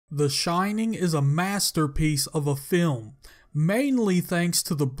The Shining is a masterpiece of a film, mainly thanks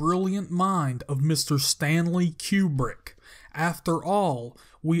to the brilliant mind of Mr. Stanley Kubrick. After all,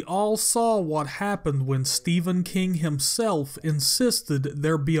 we all saw what happened when Stephen King himself insisted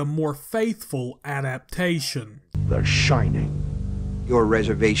there be a more faithful adaptation. The Shining. Your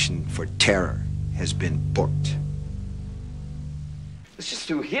reservation for terror has been booked. It's just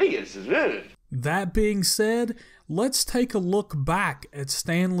too hideous, isn't it? That being said, let's take a look back at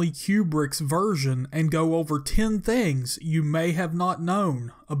Stanley Kubrick's version and go over 10 things you may have not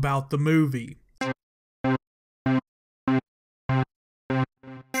known about the movie.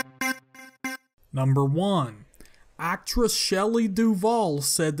 Number 1. Actress Shelley Duvall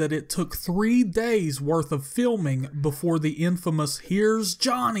said that it took 3 days worth of filming before the infamous "Here's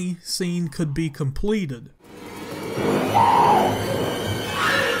Johnny" scene could be completed.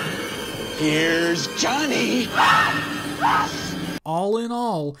 Here's Johnny! All in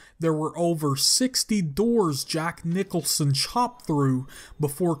all, there were over 60 doors Jack Nicholson chopped through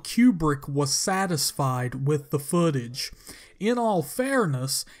before Kubrick was satisfied with the footage. In all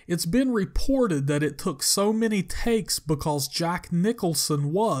fairness, it's been reported that it took so many takes because Jack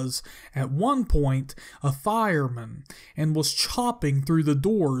Nicholson was, at one point, a fireman and was chopping through the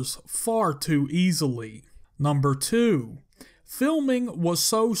doors far too easily. Number 2. Filming was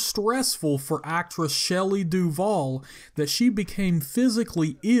so stressful for actress Shelley Duvall that she became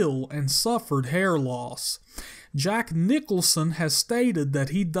physically ill and suffered hair loss. Jack Nicholson has stated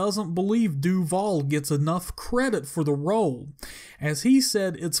that he doesn't believe Duvall gets enough credit for the role, as he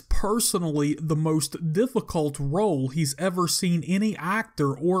said it's personally the most difficult role he's ever seen any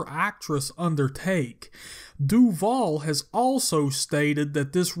actor or actress undertake. Duvall has also stated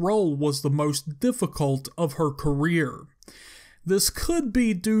that this role was the most difficult of her career. This could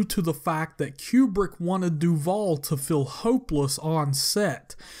be due to the fact that Kubrick wanted Duvall to feel hopeless on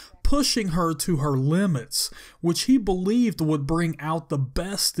set, pushing her to her limits, which he believed would bring out the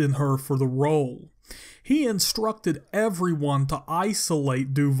best in her for the role. He instructed everyone to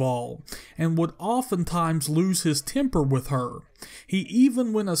isolate Duvall, and would oftentimes lose his temper with her. He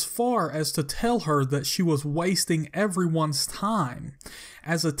even went as far as to tell her that she was wasting everyone's time.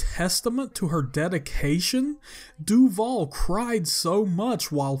 As a testament to her dedication, Duvall cried so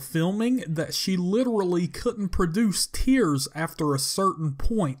much while filming that she literally couldn't produce tears after a certain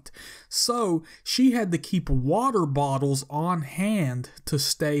point, so she had to keep water bottles on hand to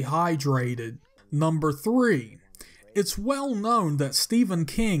stay hydrated. Number 3. It's well known that Stephen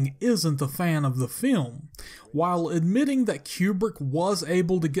King isn't a fan of the film. While admitting that Kubrick was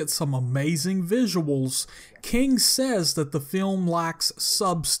able to get some amazing visuals, King says that the film lacks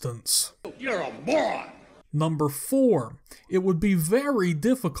substance. You're a moron! Number 4. It would be very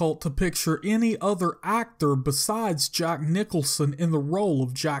difficult to picture any other actor besides Jack Nicholson in the role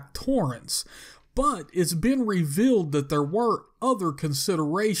of Jack Torrance, but it's been revealed that there were other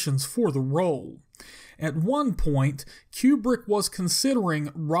considerations for the role. At one point, Kubrick was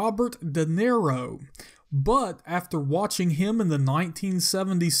considering Robert De Niro, but after watching him in the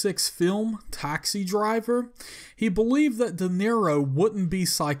 1976 film Taxi Driver, he believed that De Niro wouldn't be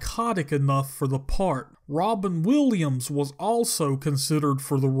psychotic enough for the part. Robin Williams was also considered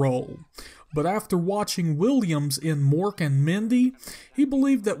for the role, but after watching Williams in Mork and Mindy, he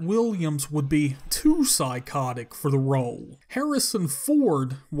believed that Williams would be too psychotic for the role. Harrison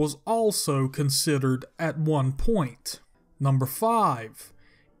Ford was also considered at one point. Number 5.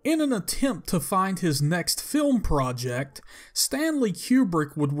 In an attempt to find his next film project, Stanley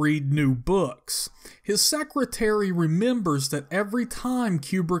Kubrick would read new books. His secretary remembers that every time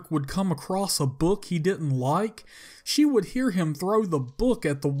Kubrick would come across a book he didn't like, she would hear him throw the book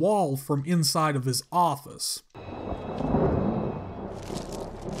at the wall from inside of his office.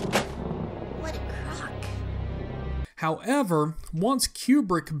 What a crock. However, once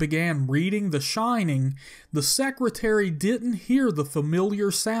Kubrick began reading The Shining, the secretary didn't hear the familiar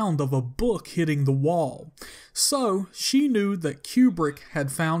sound of a book hitting the wall, so she knew that Kubrick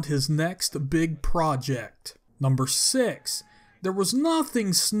had found his next big project. Number 6. There was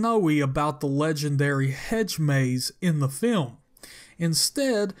nothing snowy about the legendary hedge maze in the film.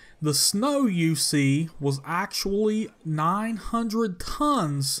 Instead, the snow you see was actually 900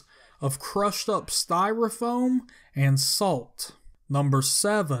 tons of crushed up styrofoam and salt. Number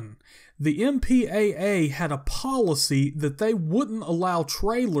 7. The MPAA had a policy that they wouldn't allow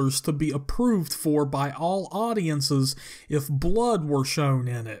trailers to be approved for by all audiences if blood were shown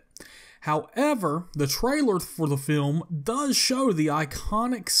in it. However, the trailer for the film does show the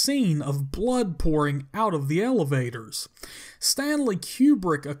iconic scene of blood pouring out of the elevators. Stanley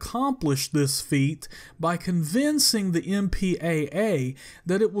Kubrick accomplished this feat by convincing the MPAA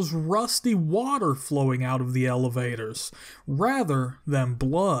that it was rusty water flowing out of the elevators, rather than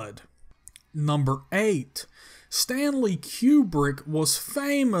blood. Number 8. Stanley Kubrick was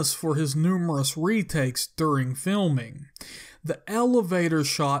famous for his numerous retakes during filming. The elevator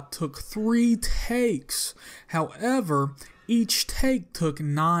shot took 3 takes. However, each take took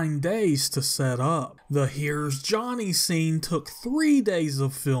 9 days to set up. The Here's Johnny scene took 3 days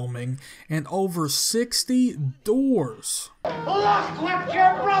of filming and over 60 doors. Look what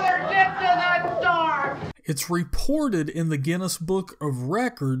your brother did to the door! It's reported in the Guinness Book of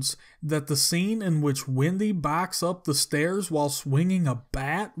Records that the scene in which Wendy backs up the stairs while swinging a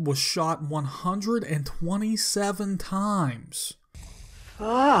bat was shot 127 times.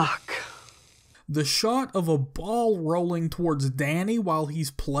 Fuck. The shot of a ball rolling towards Danny while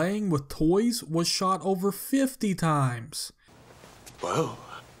he's playing with toys was shot over 50 times. Whoa.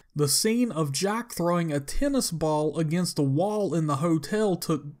 The scene of Jack throwing a tennis ball against a wall in the hotel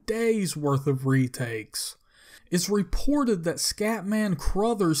took days worth of retakes. It's reported that Scatman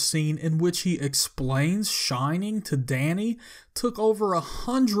Crothers' scene in which he explains Shining to Danny took over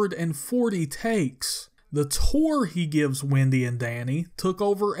 140 takes. The tour he gives Wendy and Danny took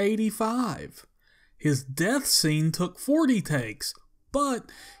over 85. His death scene took 40 takes,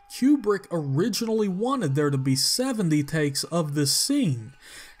 but Kubrick originally wanted there to be 70 takes of this scene.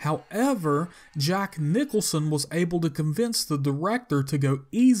 However, Jack Nicholson was able to convince the director to go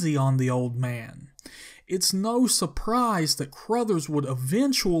easy on the old man. It's no surprise that Crothers would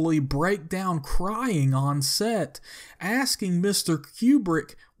eventually break down crying on set, asking Mr.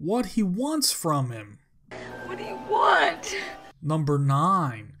 Kubrick what he wants from him. What do you want? Number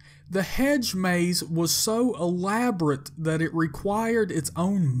 9. The hedge maze was so elaborate that it required its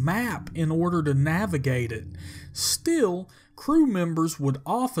own map in order to navigate it. Still, crew members would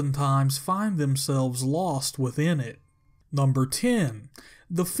oftentimes find themselves lost within it. Number 10.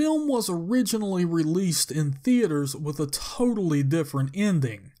 The film was originally released in theaters with a totally different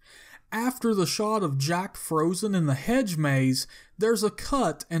ending. After the shot of Jack frozen in the hedge maze, there's a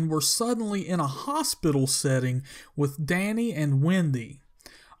cut and we're suddenly in a hospital setting with Danny and Wendy.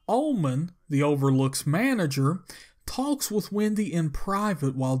 Ullman, the Overlook's manager, talks with Wendy in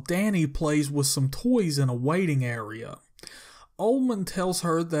private while Danny plays with some toys in a waiting area. Ullman tells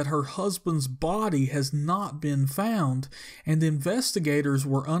her that her husband's body has not been found, and investigators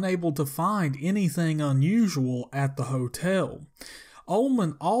were unable to find anything unusual at the hotel.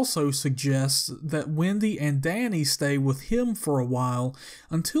 Ullman also suggests that Wendy and Danny stay with him for a while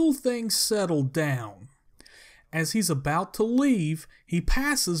until things settle down. As he's about to leave, he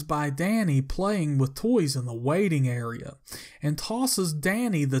passes by Danny playing with toys in the waiting area and tosses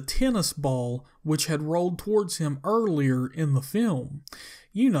Danny the tennis ball which had rolled towards him earlier in the film.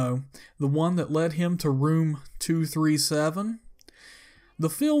 You know, the one that led him to room 237. The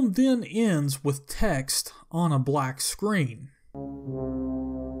film then ends with text on a black screen.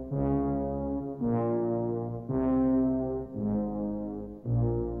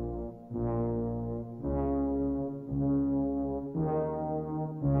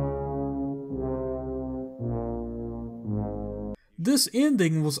 This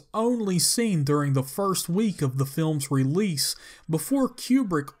ending was only seen during the first week of the film's release before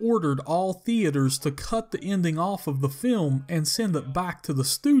Kubrick ordered all theaters to cut the ending off of the film and send it back to the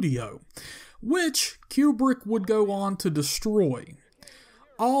studio, which Kubrick would go on to destroy.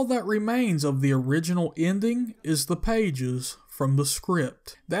 All that remains of the original ending is the pages from the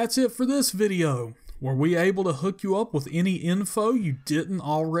script. That's it for this video. Were we able to hook you up with any info you didn't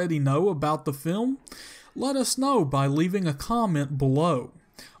already know about the film? Let us know by leaving a comment below.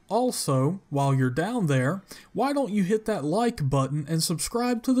 Also, while you're down there, why don't you hit that like button and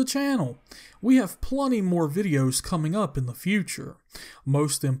subscribe to the channel? We have plenty more videos coming up in the future.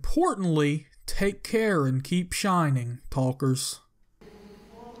 Most importantly, take care and keep shining, talkers.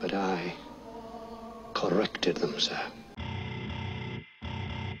 But I corrected them, sir.